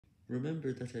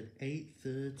Remember that at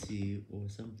 8:30 or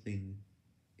something,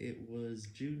 it was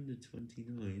June the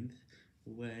 29th,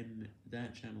 when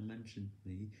that channel mentioned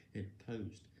me, it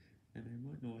post, and I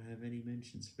might not have any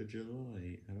mentions for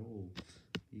July at all,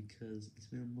 because it's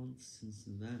been a month since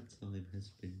that time has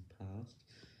been passed,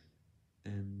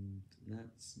 and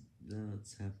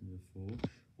that's happened before,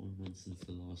 1 month since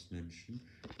the last mention,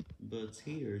 but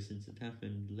here, since it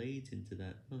happened late into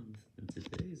that month, and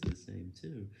today is the same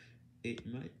too, it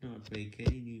might not make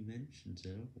any new mentions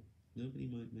at all. Nobody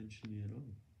might mention me at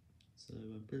all. So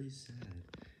I'm pretty sad.